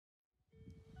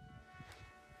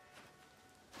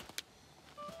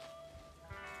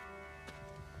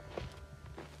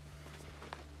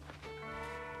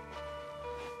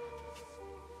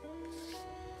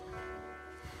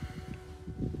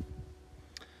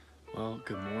Well,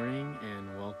 good morning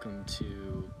and welcome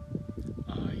to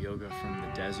Yoga from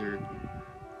the Desert.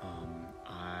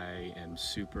 I am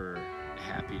super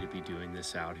happy to be doing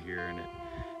this out here, and it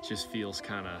just feels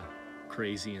kind of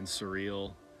crazy and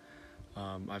surreal.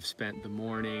 I've spent the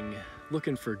morning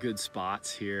looking for good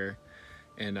spots here,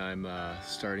 and I'm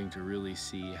starting to really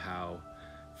see how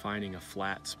finding a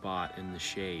flat spot in the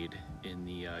shade in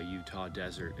the Utah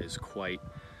desert is quite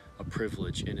a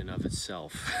privilege in and of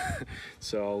itself.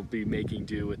 So I'll be making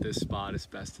do with this spot as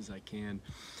best as I can.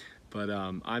 But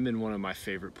I'm in one of my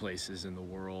favorite places in the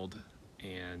world,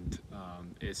 and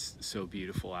it's so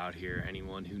beautiful out here.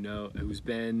 Anyone who's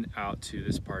been out to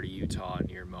this part of Utah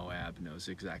near Moab knows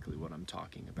exactly what I'm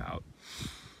talking about.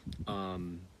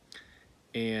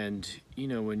 And you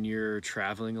know, when you're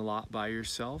traveling a lot by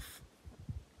yourself,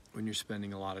 when you're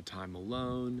spending a lot of time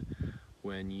alone,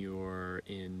 when you're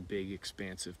in big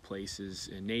expansive places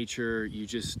in nature, you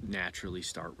just naturally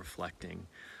start reflecting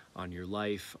on your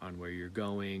life, on where you're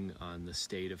going, on the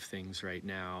state of things right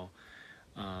now.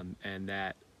 And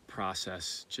that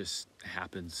process just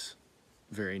happens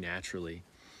very naturally.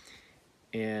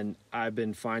 And I've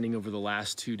been finding over the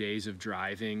last 2 days of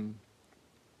driving,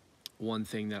 one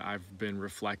thing that I've been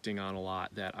reflecting on a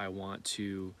lot that I want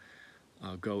to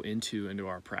go into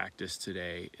our practice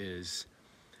today is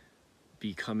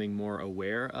becoming more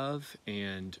aware of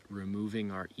and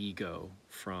removing our ego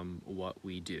from what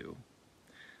we do.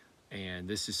 And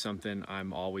this is something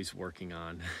I'm always working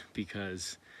on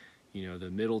because, you know,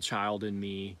 the middle child in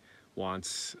me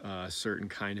wants a certain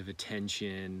kind of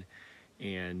attention.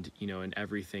 And, you know, in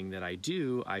everything that I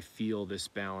do, I feel this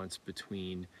balance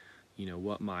between, you know,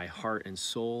 what my heart and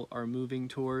soul are moving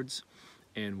towards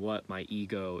and what my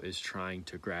ego is trying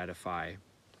to gratify.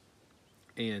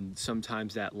 And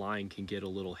sometimes that line can get a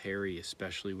little hairy,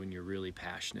 especially when you're really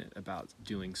passionate about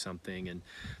doing something and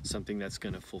something that's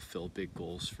going to fulfill big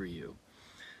goals for you.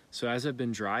 So as I've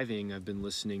been driving, I've been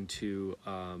listening to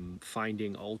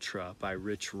Finding Ultra by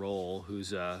Rich Roll,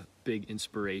 who's a big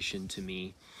inspiration to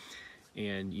me.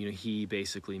 And, you know, he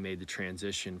basically made the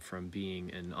transition from being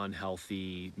an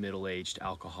unhealthy, middle-aged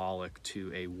alcoholic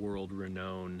to a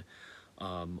world-renowned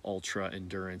ultra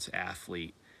endurance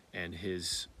athlete. And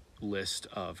his list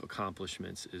of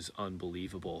accomplishments is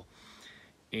unbelievable.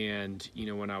 And, you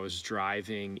know, when I was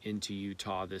driving into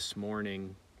Utah this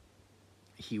morning,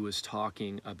 he was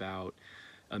talking about,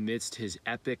 amidst his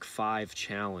Epic 5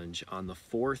 challenge, on the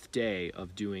 4th day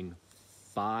of doing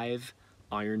 5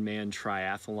 Ironman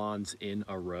triathlons in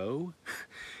a row,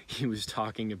 he was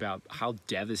talking about how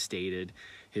devastated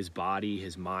his body,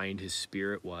 his mind, his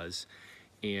spirit was.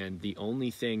 And the only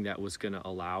thing that was going to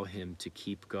allow him to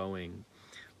keep going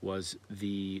was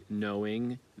the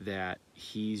knowing that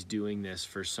he's doing this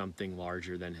for something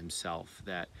larger than himself,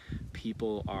 that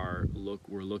people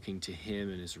were looking to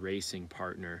him and his racing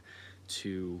partner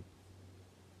to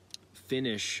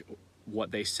finish what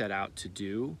they set out to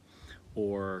do,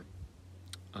 or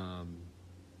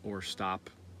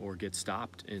stop or get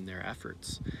stopped in their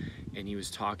efforts. And he was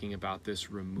talking about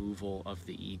this removal of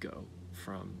the ego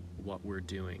from what we're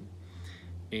doing.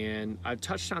 And I've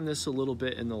touched on this a little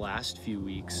bit in the last few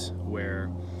weeks,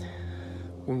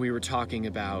 when we were talking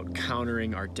about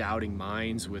countering our doubting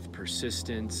minds with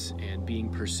persistence and being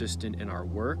persistent in our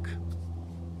work,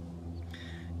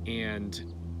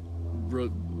 and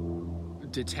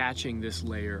detaching this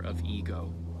layer of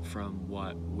ego from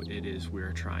what it is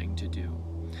we're trying to do.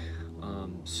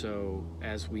 So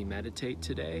as we meditate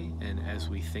today, and as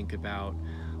we think about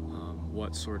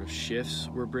what sort of shifts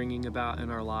we're bringing about in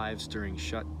our lives during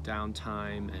shutdown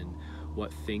time and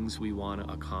what things we want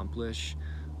to accomplish,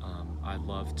 I'd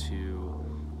love to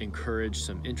encourage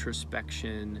some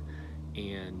introspection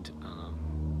and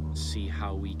see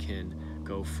how we can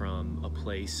go from a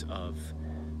place of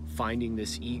finding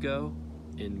this ego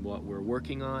in what we're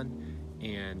working on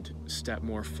and step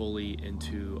more fully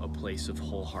into a place of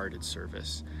wholehearted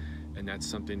service. And that's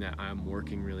something that I'm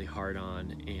working really hard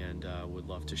on, and would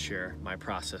love to share my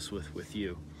process with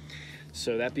you.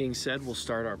 So that being said, we'll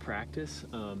start our practice.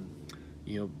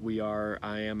 You know,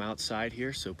 I am outside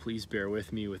here, so please bear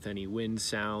with me with any wind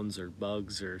sounds or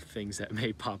bugs or things that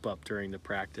may pop up during the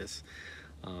practice.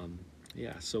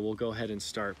 So we'll go ahead and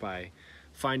start by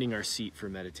finding our seat for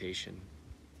meditation.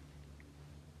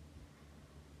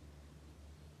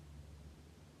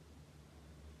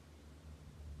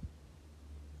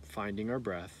 Finding our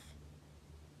breath.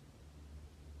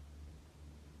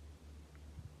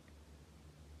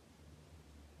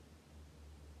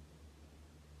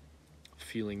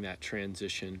 Feeling that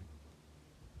transition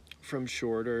from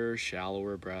shorter,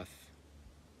 shallower breath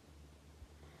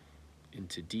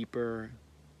into deeper,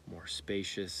 more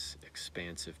spacious,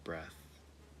 expansive breath.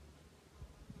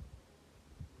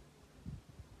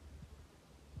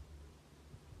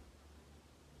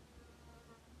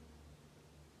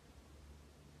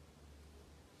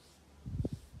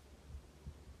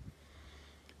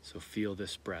 So feel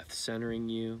this breath centering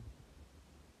you.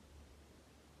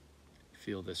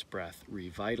 Feel this breath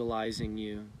revitalizing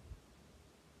you.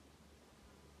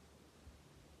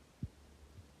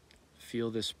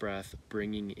 Feel this breath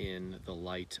bringing in the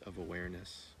light of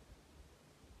awareness.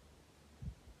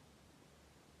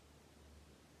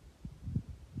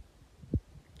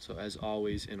 So as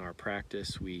always in our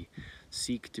practice, we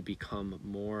seek to become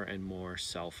more and more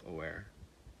self-aware,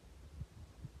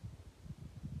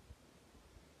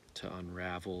 to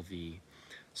unravel the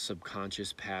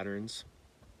subconscious patterns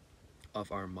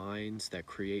of our minds that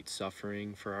create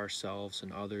suffering for ourselves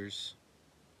and others.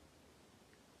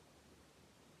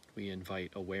 We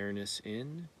invite awareness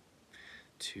in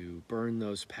to burn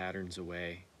those patterns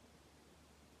away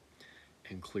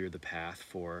and clear the path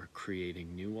for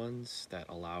creating new ones that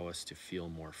allow us to feel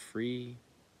more free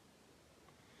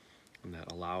and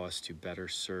that allow us to better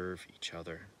serve each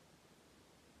other.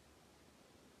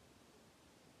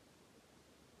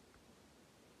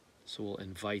 So we'll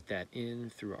invite that in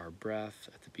through our breath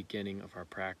at the beginning of our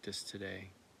practice today.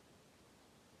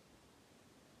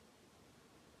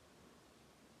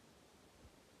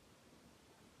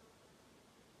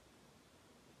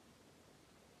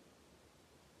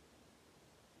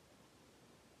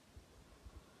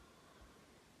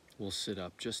 We'll sit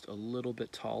up just a little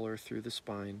bit taller through the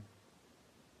spine.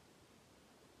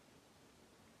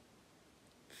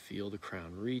 Feel the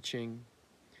crown reaching.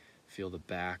 Feel the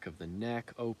back of the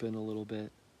neck open a little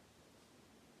bit.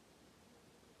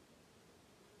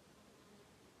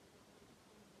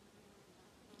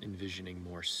 Envisioning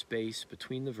more space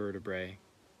between the vertebrae.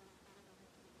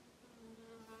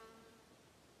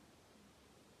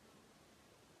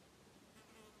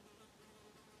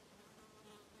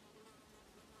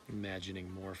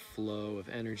 Imagining more flow of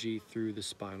energy through the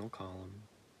spinal column.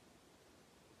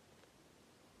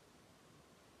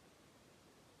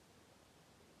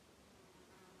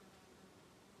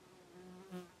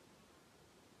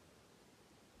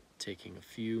 Taking a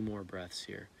few more breaths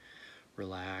here.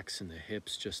 Relax in the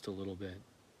hips just a little bit.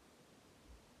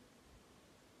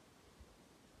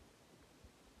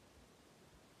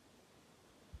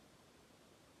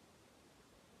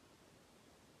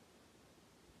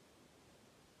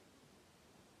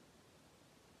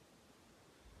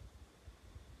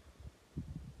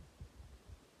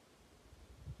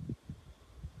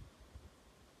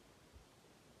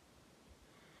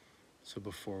 So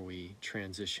before we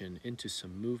transition into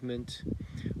some movement,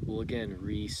 we'll again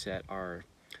reset our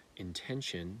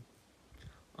intention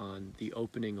on the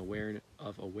opening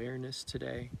of awareness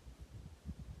today.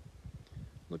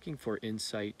 Looking for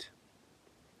insight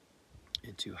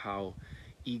into how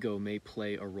ego may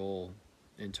play a role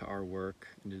into our work,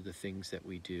 into the things that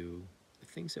we do, the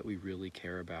things that we really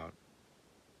care about.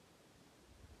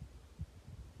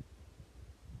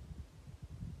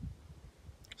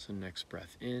 So next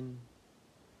breath in.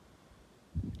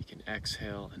 You can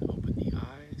exhale and open the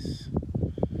eyes.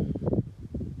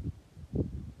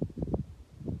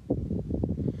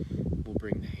 We'll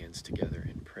bring the hands together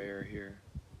in prayer here.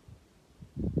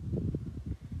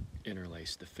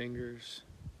 Interlace the fingers,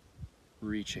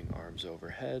 reaching arms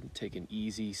overhead. Take an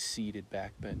easy seated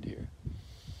back bend here.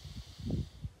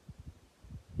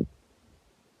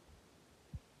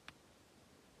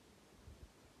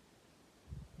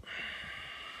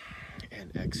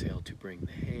 And exhale to bring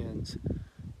the hands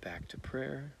back to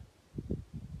prayer.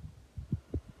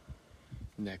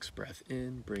 Next breath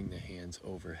in, bring the hands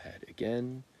overhead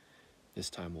again. This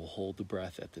time we'll hold the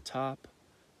breath at the top,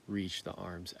 reach the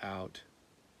arms out,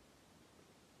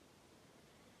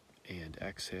 and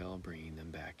exhale, bringing them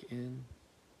back in.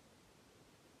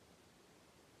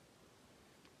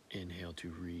 Inhale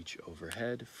to reach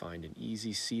overhead, find an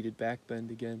easy seated back bend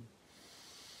again.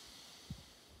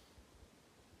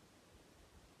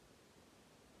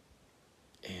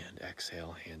 And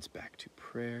exhale, hands back to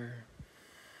prayer.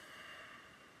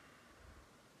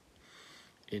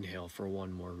 Inhale for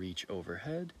one more reach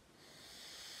overhead.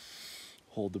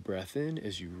 Hold the breath in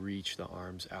as you reach the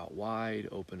arms out wide,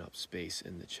 open up space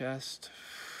in the chest.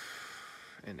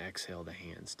 And exhale the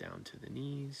hands down to the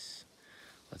knees.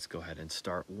 Let's go ahead and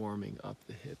start warming up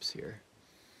the hips here.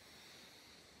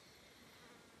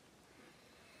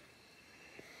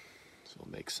 So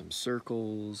we'll make some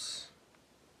circles.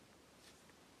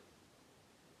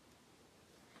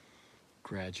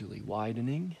 Gradually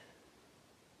widening.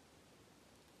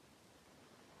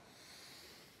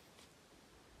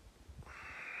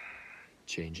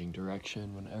 Changing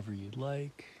direction whenever you'd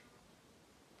like.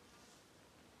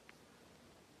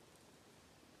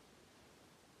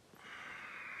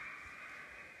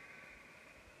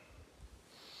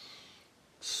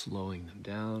 Slowing them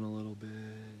down a little bit.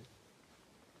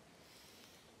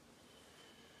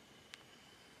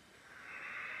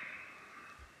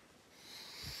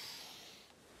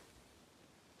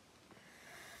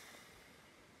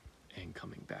 And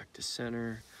coming back to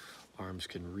center. Arms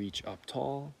can reach up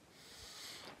tall.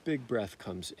 Big breath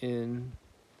comes in.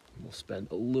 We'll spend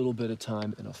a little bit of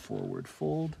time in a forward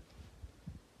fold,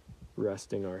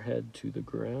 resting our head to the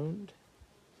ground.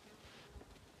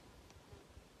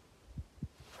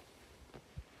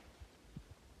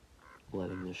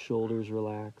 Letting the shoulders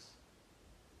relax.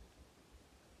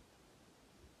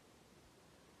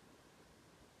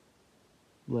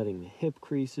 Letting the hip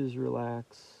creases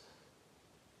relax.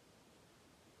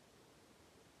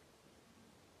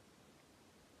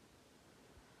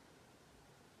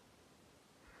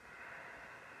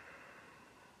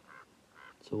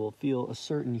 So we'll feel a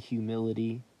certain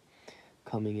humility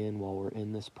coming in while we're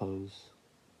in this pose.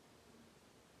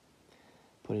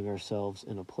 Putting ourselves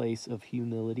in a place of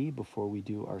humility before we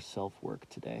do our self-work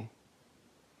today.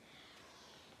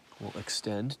 We'll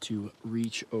extend to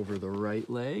reach over the right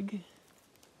leg.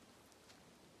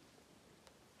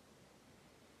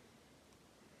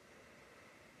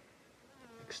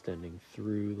 Extending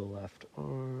through the left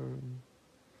arm.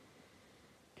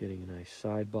 Getting a nice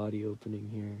side body opening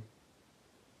here.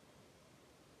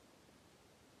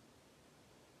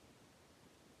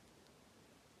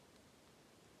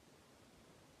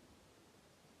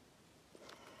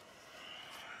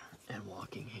 And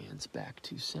walking hands back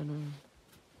to center.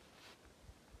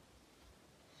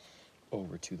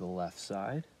 Over to the left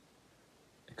side.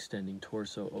 Extending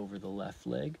torso over the left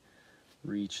leg.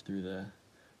 Reach through the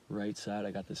right side.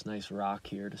 I got this nice rock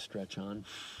here to stretch on.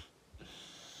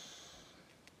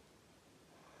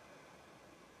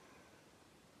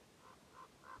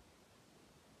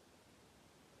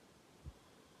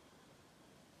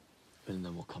 And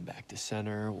then we'll come back to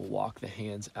center. We'll walk the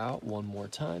hands out one more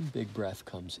time. Big breath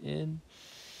comes in.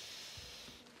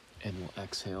 And we'll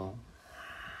exhale.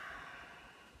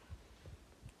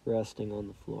 Resting on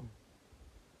the floor.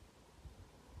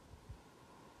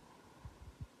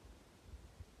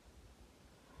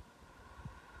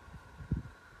 You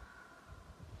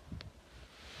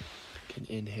can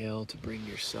inhale to bring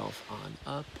yourself on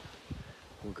up.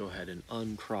 We'll go ahead and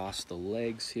uncross the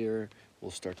legs here. We'll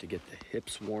start to get the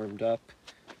hips warmed up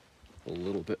a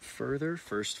little bit further.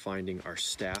 First, finding our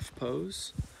staff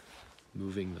pose.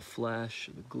 Moving the flesh,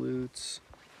 the glutes,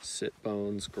 sit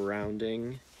bones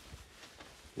grounding.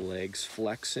 Legs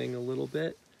flexing a little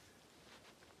bit.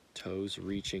 Toes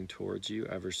reaching towards you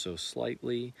ever so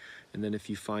slightly. And then if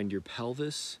you find your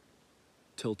pelvis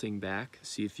tilting back,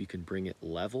 see if you can bring it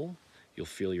level. You'll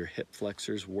feel your hip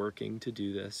flexors working to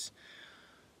do this.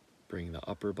 Bring the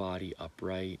upper body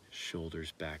upright,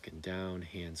 shoulders back and down,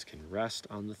 hands can rest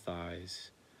on the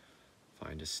thighs.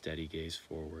 Find a steady gaze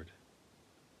forward.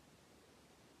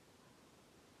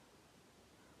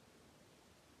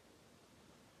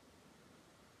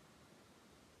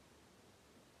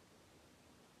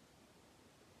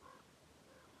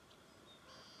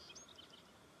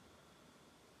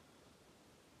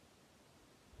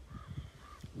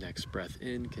 Next breath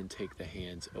in, can take the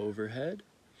hands overhead.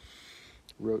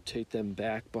 Rotate them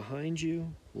back behind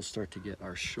you. We'll start to get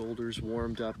our shoulders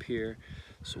warmed up here.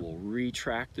 So we'll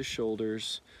retract the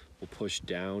shoulders. We'll push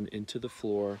down into the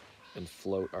floor and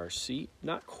float our seat.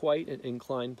 Not quite an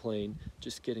inclined plane,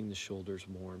 just getting the shoulders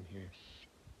warm here.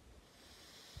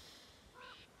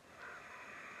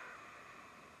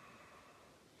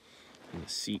 And the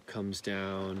seat comes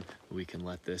down. We can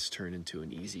let this turn into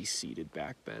an easy seated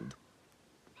back bend.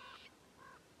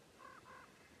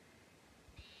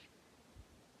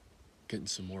 Getting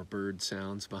some more bird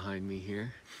sounds behind me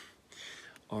here.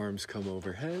 Arms come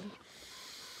overhead.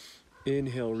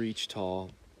 Inhale, reach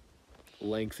tall.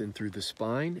 Lengthen through the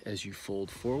spine as you fold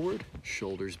forward.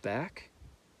 Shoulders back.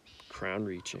 Crown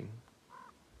reaching.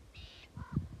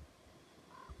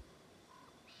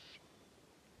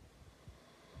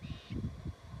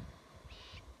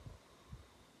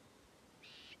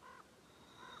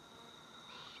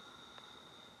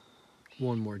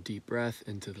 One more deep breath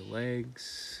into the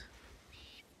legs.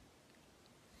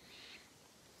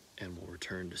 And we'll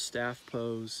return to staff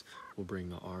pose. We'll bring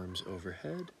the arms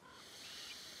overhead.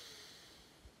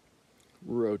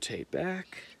 Rotate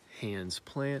back, hands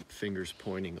plant, fingers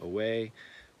pointing away.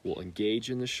 We'll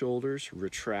engage in the shoulders,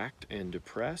 retract and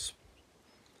depress.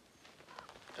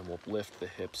 And we'll lift the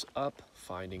hips up,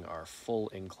 finding our full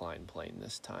incline plane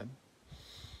this time.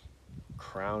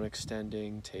 crown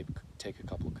extending. Take a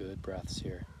couple good breaths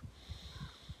here.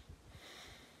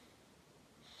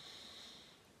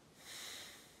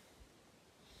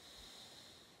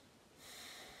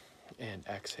 And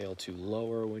exhale to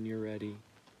lower when you're ready.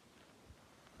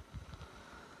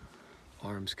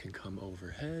 Arms can come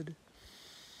overhead.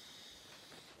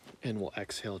 And we'll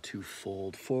exhale to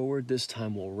fold forward. This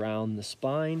time we'll round the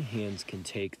spine. Hands can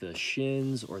take the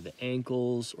shins or the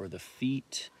ankles or the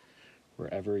feet,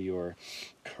 wherever your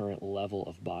current level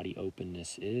of body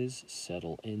openness is.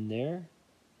 Settle in there.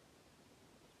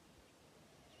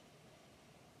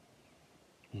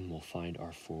 And we'll find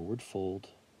our forward fold.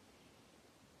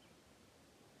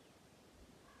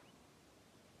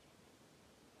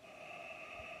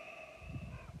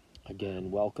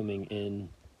 Again, welcoming in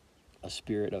a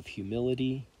spirit of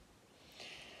humility,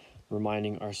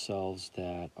 reminding ourselves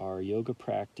that our yoga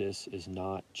practice is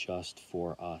not just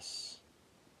for us.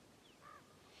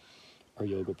 Our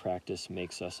yoga practice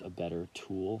makes us a better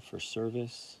tool for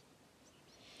service.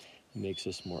 It makes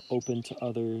us more open to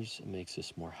others. It makes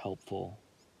us more helpful.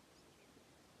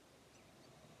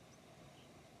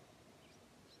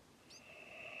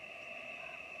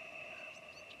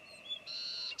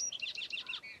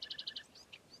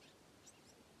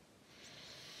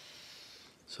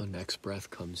 So next breath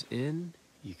comes in,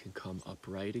 you can come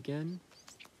upright again.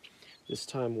 This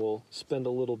time we'll spend a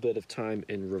little bit of time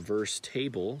in reverse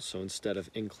table. So instead of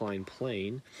inclined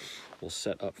plane, we'll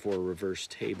set up for a reverse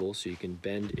table so you can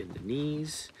bend in the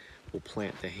knees. We'll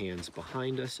plant the hands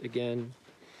behind us again,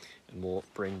 and we'll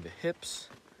bring the hips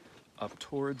up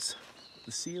towards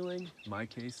the ceiling. In my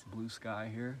case, blue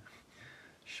sky here.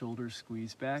 Shoulders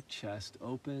squeeze back, chest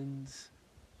opens.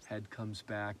 Head comes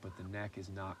back, but the neck is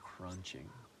not crunching.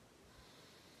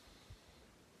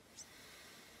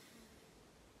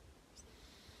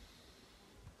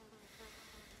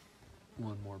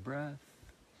 One more breath.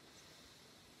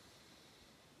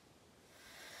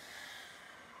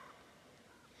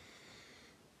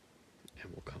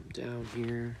 And we'll come down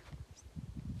here.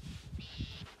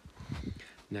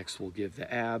 Next, we'll give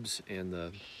the abs and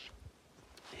the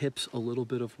hips a little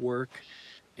bit of work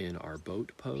in our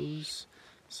boat pose.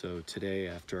 So today,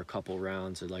 after a couple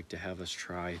rounds, I'd like to have us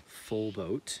try full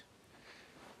boat.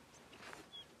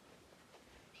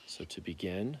 So to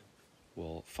begin,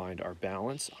 we'll find our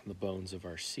balance on the bones of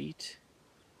our seat.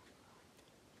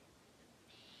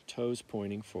 Toes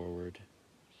pointing forward.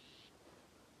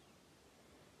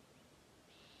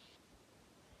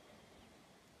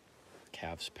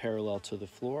 Calves parallel to the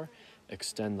floor.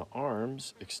 Extend the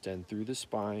arms, extend through the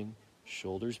spine,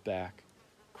 shoulders back,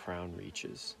 crown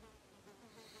reaches.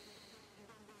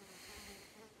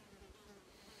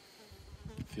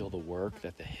 Feel the work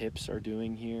that the hips are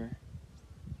doing here.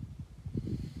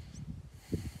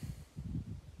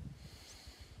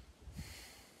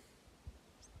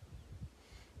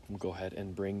 We'll go ahead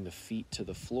and bring the feet to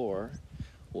the floor.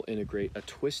 We'll integrate a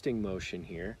twisting motion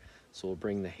here. So we'll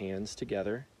bring the hands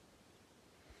together.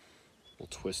 We'll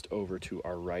twist over to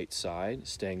our right side,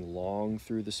 staying long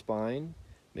through the spine,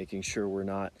 making sure we're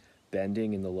not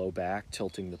bending in the low back,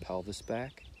 tilting the pelvis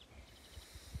back.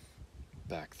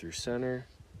 Back through center.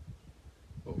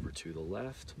 Over to the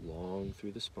left, long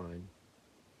through the spine.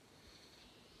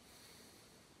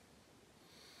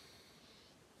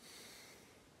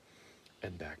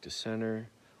 And back to center.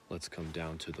 Let's come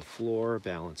down to the floor,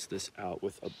 balance this out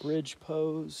with a bridge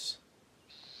pose.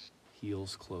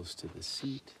 Heels close to the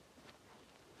seat.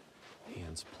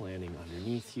 Hands planting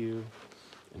underneath you.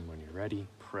 And when you're ready,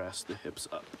 press the hips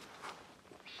up.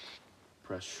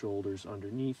 Press shoulders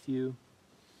underneath you.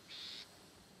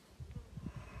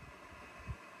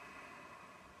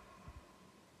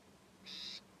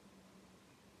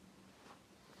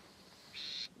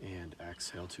 And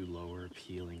exhale to lower,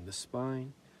 peeling the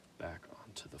spine back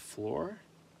onto the floor.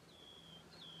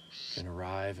 And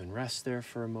arrive and rest there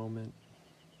for a moment.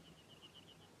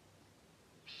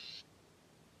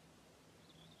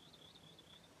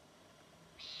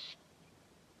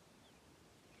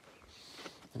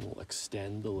 And we'll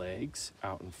extend the legs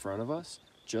out in front of us,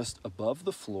 just above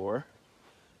the floor,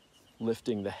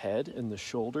 lifting the head and the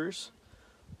shoulders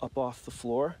up off the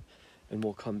floor. And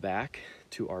we'll come back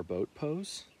to our boat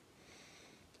pose.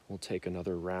 We'll take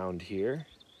another round here.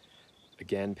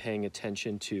 Again, paying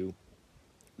attention to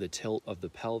the tilt of the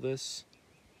pelvis.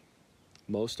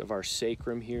 Most of our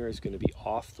sacrum here is going to be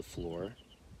off the floor.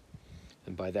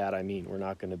 And by that I mean we're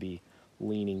not going to be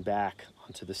leaning back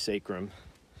onto the sacrum,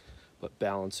 but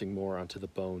balancing more onto the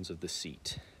bones of the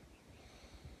seat.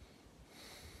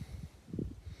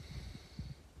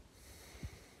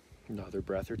 Another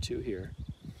breath or two here.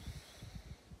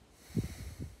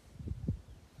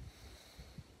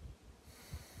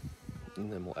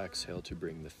 And then we'll exhale to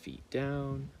bring the feet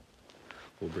down.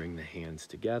 We'll bring the hands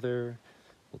together.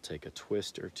 We'll take a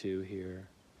twist or two here.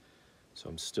 So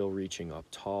I'm still reaching up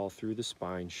tall through the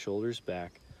spine, shoulders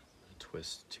back, a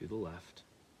twist to the left.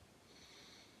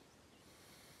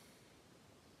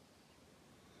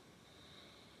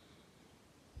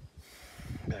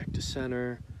 Back to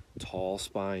center, tall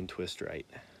spine, twist right.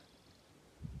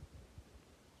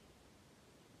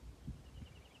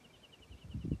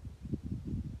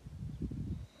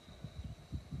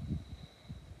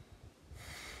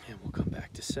 And we'll come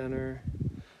back to center.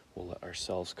 We'll let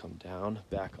ourselves come down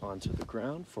back onto the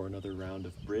ground for another round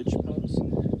of bridge pose.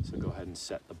 So go ahead and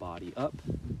set the body up.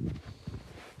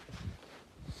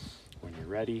 When you're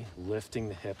ready, lifting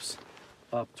the hips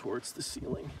up towards the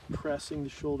ceiling, pressing the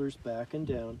shoulders back and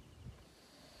down.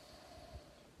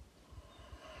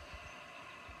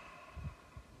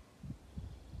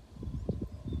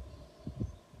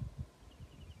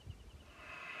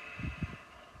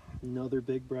 Another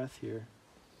big breath here.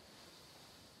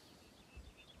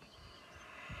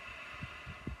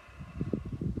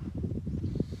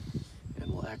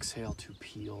 And we'll exhale to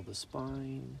peel the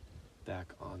spine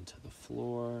back onto the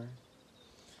floor.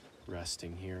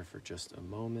 Resting here for just a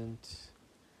moment,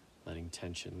 letting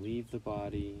tension leave the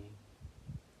body.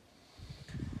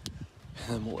 And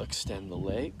then we'll extend the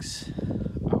legs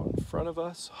out in front of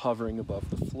us, hovering above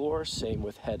the floor. Same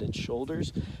with head and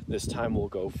shoulders. This time we'll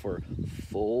go for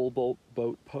full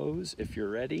boat pose if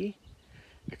you're ready.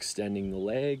 Extending the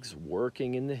legs,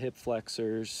 working in the hip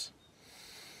flexors.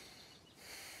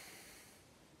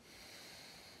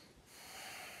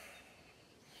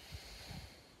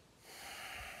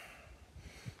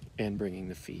 And bringing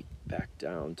the feet back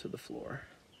down to the floor.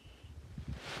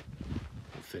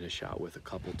 We'll finish out with a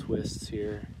couple twists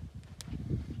here.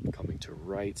 Coming to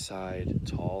right side,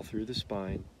 tall through the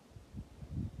spine.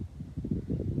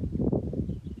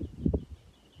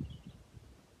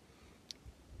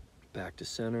 Back to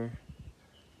center,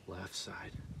 left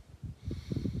side.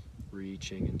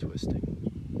 Reaching and twisting.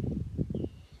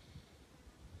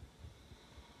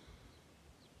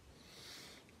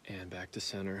 And back to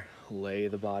center, lay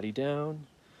the body down.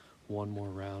 One more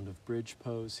round of bridge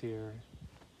pose here.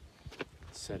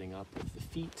 Setting up with the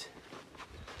feet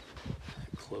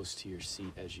close to your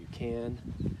seat as you can.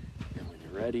 And when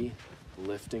you're ready,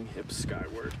 lifting hips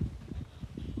skyward.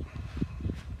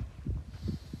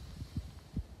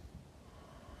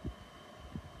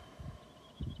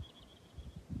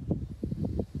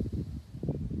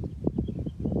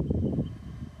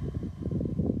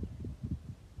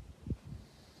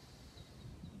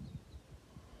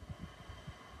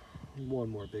 One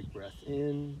more big breath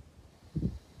in.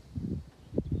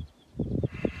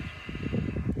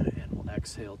 And we'll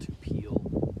exhale to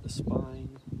peel the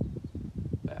spine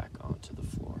back onto the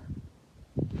floor.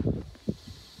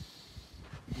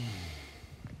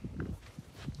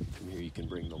 From here you can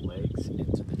bring the legs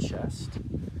into the chest.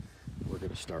 We're going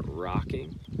to start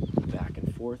rocking back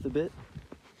and forth a bit.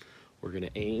 We're going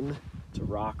to aim to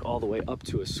rock all the way up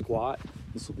to a squat.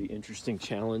 This will be an interesting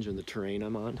challenge in the terrain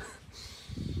I'm on.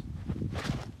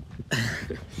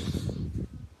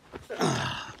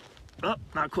 Oh,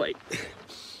 not quite.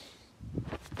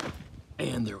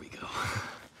 And there we go.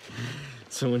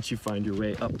 So once you find your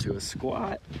way up to a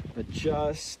squat,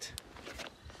 adjust,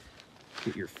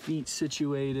 get your feet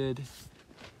situated.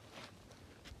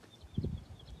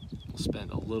 We'll spend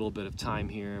a little bit of time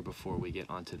here before we get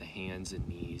onto the hands and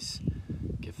knees.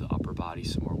 Give the upper body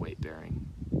some more weight bearing.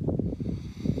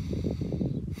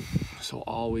 So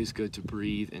always good to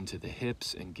breathe into the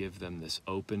hips and give them this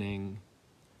opening.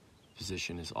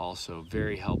 Position is also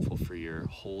very helpful for your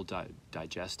whole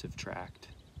digestive tract.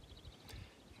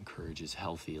 Encourages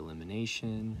healthy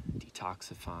elimination,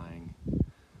 detoxifying,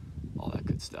 all that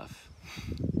good stuff.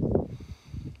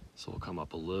 So we'll come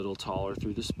up a little taller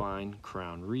through the spine,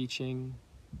 crown reaching,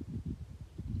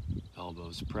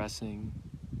 elbows pressing.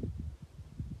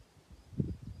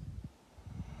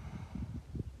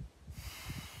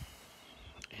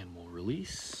 And we'll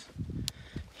release,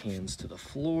 hands to the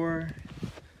floor.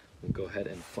 We'll go ahead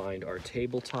and find our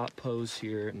tabletop pose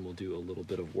here, and we'll do a little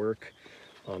bit of work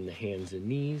on the hands and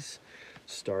knees,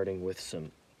 starting with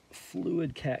some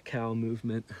fluid cat-cow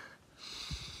movement,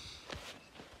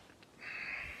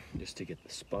 just to get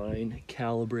the spine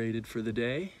calibrated for the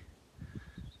day.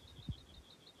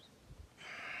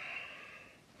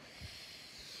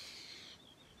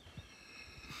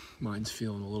 Mine's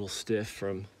feeling a little stiff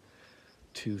from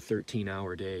 2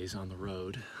 13-hour days on the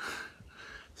road.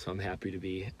 So I'm happy to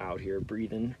be out here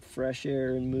breathing fresh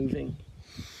air and moving.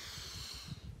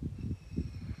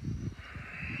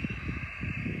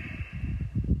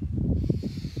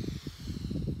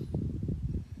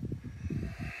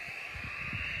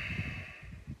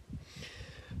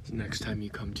 Next time you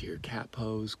come to your cat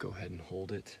pose, go ahead and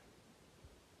hold it.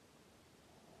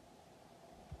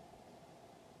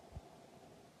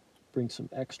 Bring some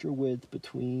extra width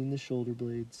between the shoulder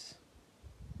blades.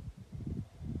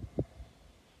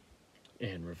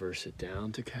 And reverse it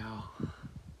down to cow.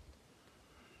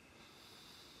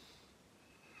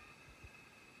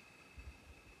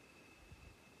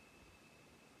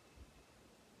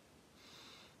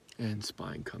 And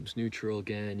spine comes neutral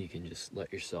again. You can just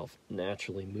let yourself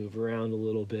naturally move around a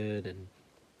little bit and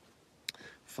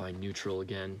find neutral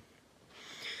again.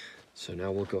 So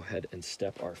now we'll go ahead and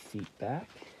step our feet back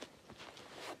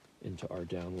into our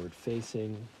downward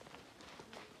facing.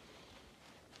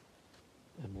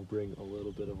 And we'll bring a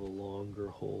little bit of a longer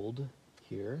hold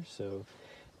here. So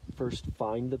first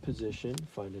find the position,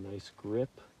 find a nice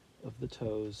grip of the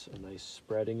toes, a nice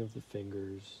spreading of the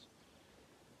fingers.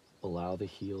 Allow the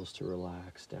heels to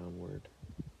relax downward.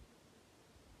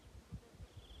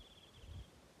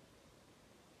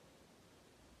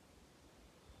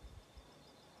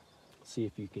 See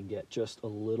if you can get just a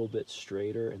little bit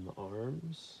straighter in the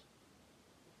arms.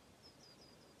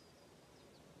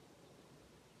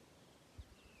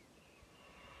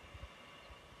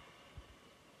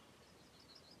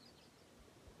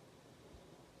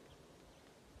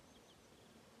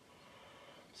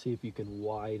 See if you can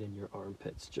widen your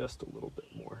armpits just a little bit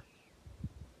more.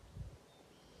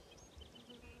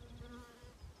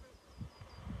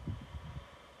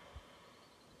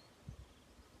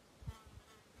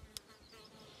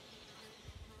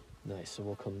 Nice, and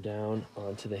we'll come down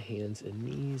onto the hands and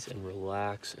knees and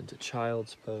relax into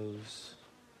child's pose.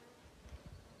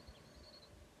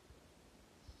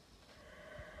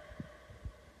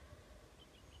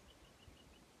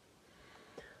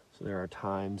 So there are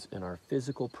times in our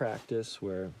physical practice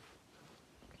where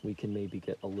we can maybe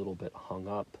get a little bit hung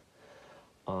up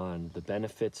on the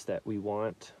benefits that we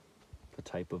want, the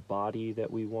type of body that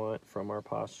we want from our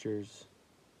postures.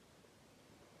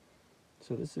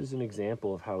 So this is an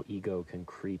example of how ego can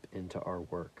creep into our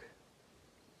work.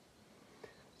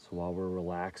 So while we're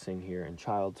relaxing here in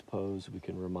child's pose, we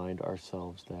can remind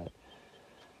ourselves that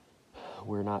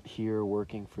we're not here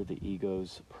working for the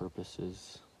ego's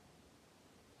purposes.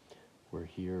 We're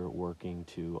here working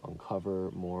to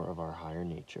uncover more of our higher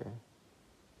nature.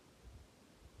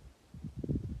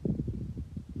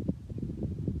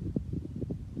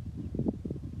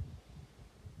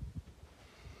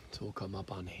 So we'll come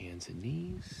up on hands and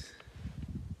knees.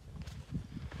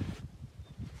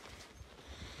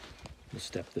 We'll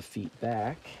step the feet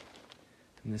back,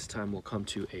 and this time we'll come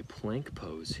to a plank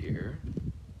pose here.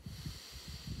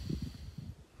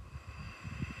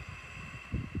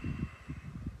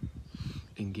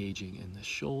 Engaging in the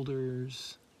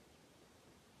shoulders,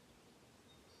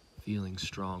 feeling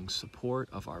strong support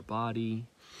of our body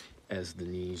as the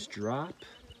knees drop.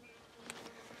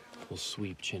 We'll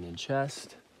sweep chin and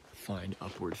chest, find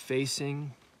upward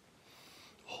facing,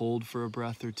 hold for a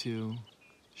breath or two,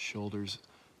 shoulders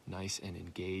nice and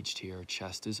engaged here,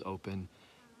 chest is open,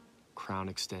 crown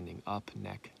extending up,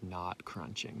 neck not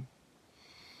crunching.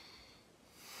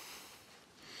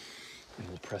 And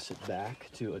we'll press it back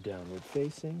to a downward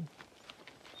facing.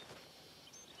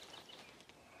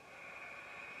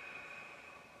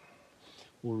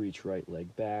 We'll reach right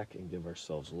leg back and give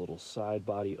ourselves a little side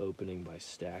body opening by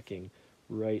stacking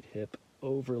right hip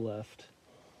over left.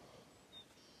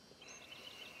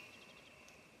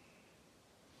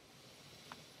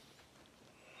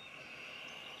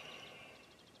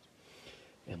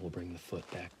 And we'll bring the foot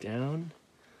back down.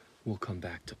 We'll come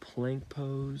back to plank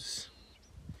pose.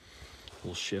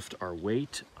 We'll shift our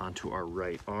weight onto our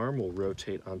right arm. We'll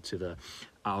rotate onto the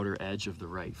outer edge of the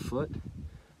right foot,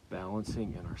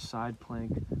 balancing in our side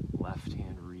plank. Left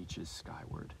hand reaches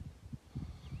skyward.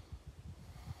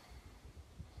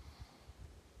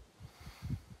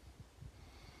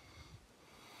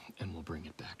 And we'll bring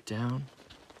it back down.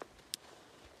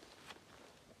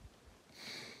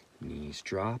 Knees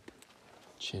drop,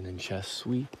 chin and chest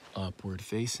sweep, upward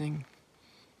facing.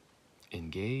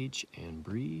 Engage and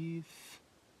breathe.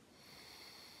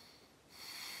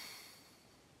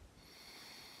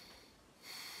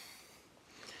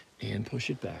 And push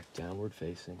it back, downward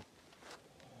facing.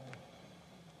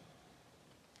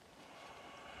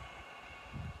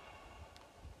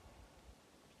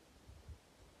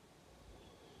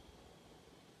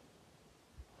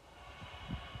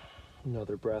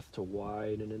 Another breath to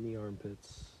widen in the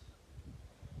armpits.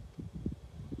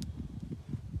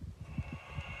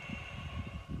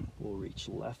 We'll reach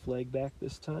left leg back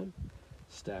this time.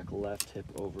 Stack left hip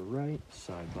over right,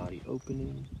 side body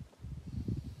opening.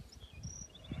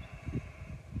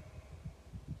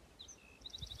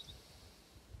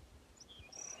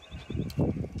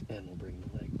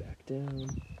 down,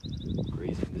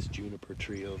 grazing this juniper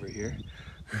tree over here.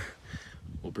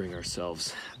 We'll bring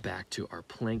ourselves back to our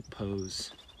plank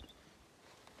pose.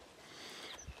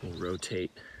 We'll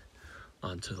rotate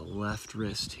onto the left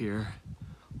wrist here,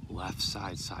 left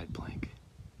side plank.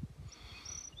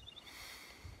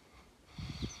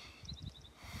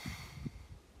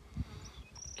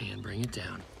 And bring it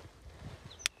down.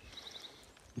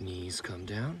 Knees come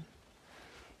down,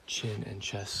 chin and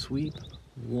chest sweep.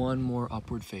 One more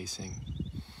upward facing.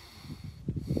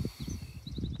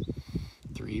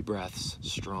 3 breaths,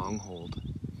 strong hold.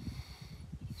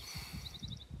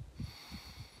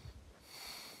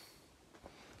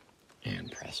 And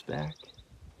press back,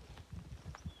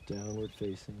 downward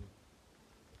facing.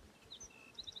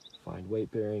 Find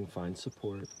weight bearing, find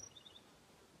support.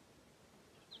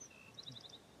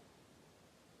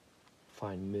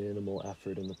 Find minimal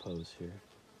effort in the pose here.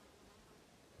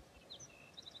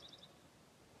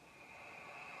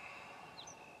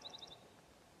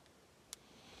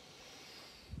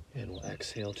 And we'll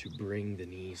exhale to bring the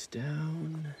knees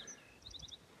down.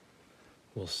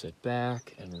 We'll sit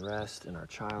back and rest in our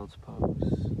child's pose.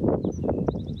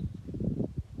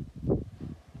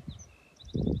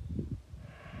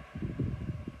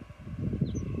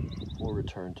 We'll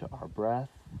return to our breath.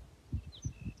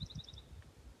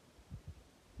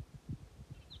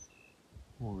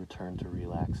 We'll return to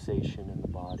relaxation in the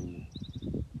body.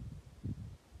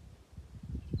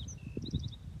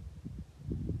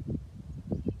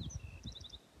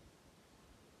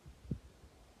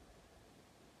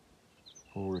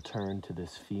 We'll return to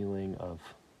this feeling of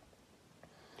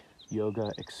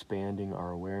yoga expanding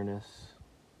our awareness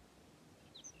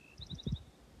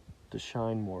to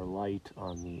shine more light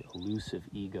on the elusive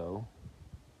ego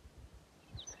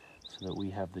so that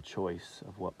we have the choice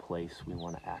of what place we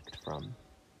want to act from.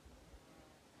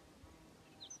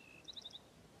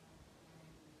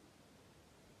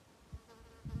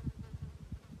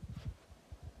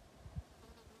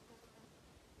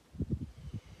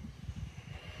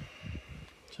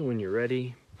 So when you're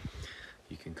ready,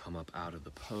 you can come up out of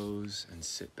the pose and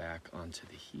sit back onto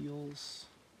the heels.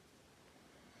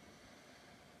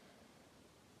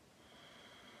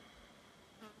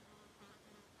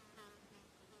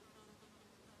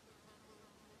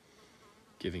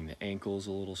 Giving the ankles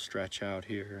a little stretch out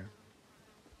here.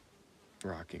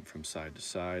 Rocking from side to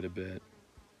side a bit.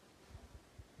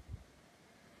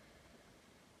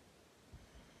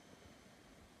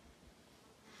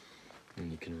 And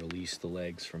you can release the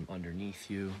legs from underneath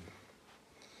you.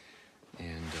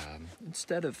 And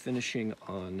instead of finishing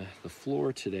on the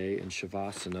floor today in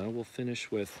Shavasana, we'll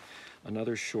finish with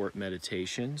another short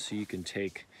meditation. So you can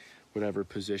take whatever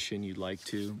position you'd like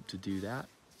to do that.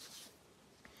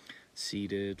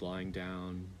 Seated, lying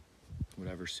down,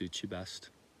 whatever suits you best.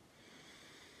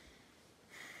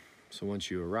 So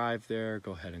once you arrive there,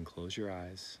 go ahead and close your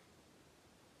eyes.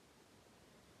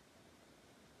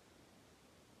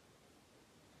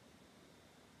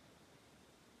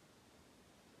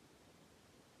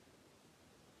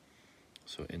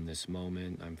 So in this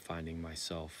moment, I'm finding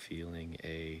myself feeling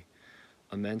an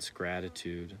immense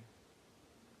gratitude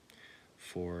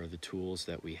for the tools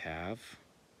that we have.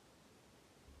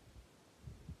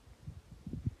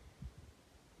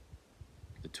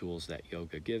 The tools that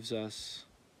yoga gives us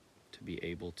to be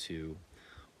able to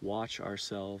watch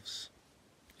ourselves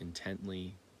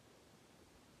intently,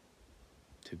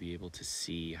 to be able to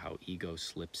see how ego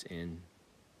slips in.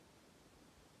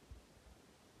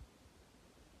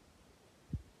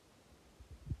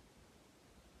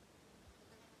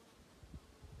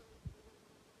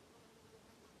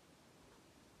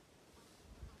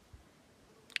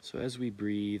 So as we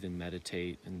breathe and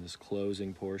meditate in this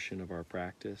closing portion of our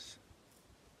practice,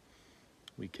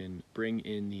 we can bring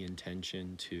in the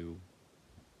intention to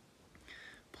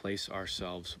place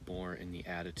ourselves more in the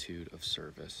attitude of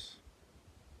service,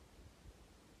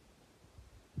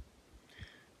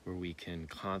 where we can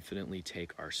confidently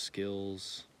take our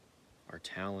skills, our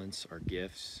talents, our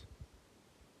gifts,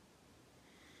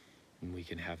 and we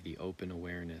can have the open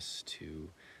awareness to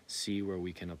see where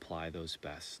we can apply those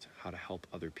best, how to help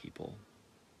other people.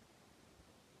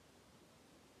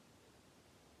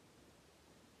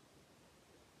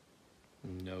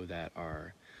 Know that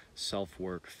our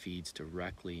self-work feeds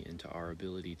directly into our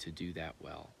ability to do that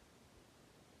well.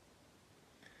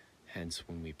 Hence,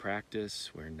 when we practice,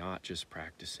 we're not just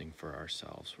practicing for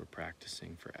ourselves, we're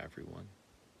practicing for everyone.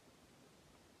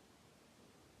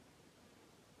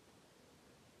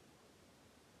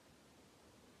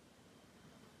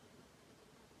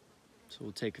 So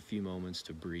we'll take a few moments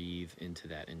to breathe into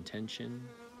that intention.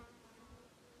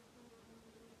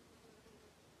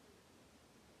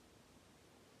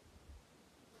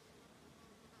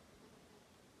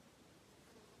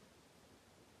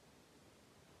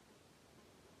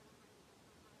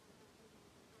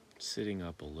 sitting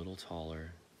up a little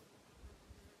taller,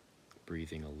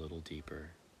 breathing a little deeper.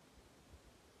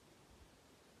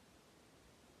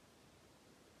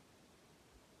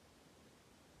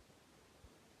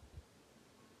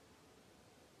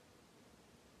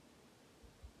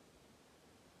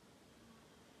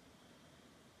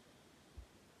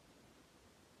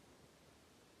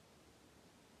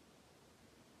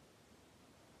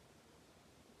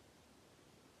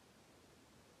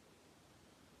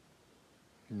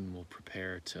 And we'll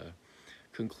prepare to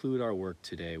conclude our work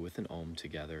today with an Om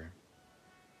together.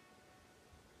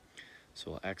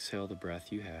 So we'll exhale the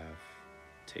breath you have,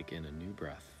 take in a new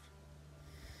breath.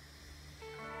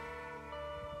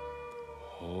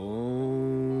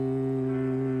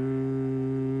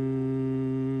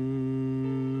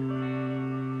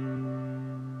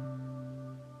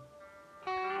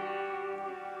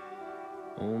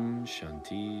 Om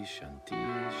Shanti, Shanti,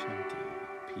 Shanti.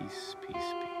 Peace, peace,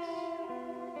 peace.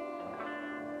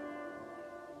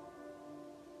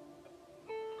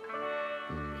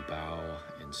 And we bow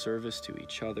in service to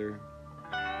each other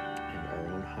and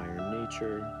our own higher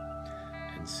nature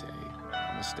and say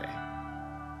Namaste.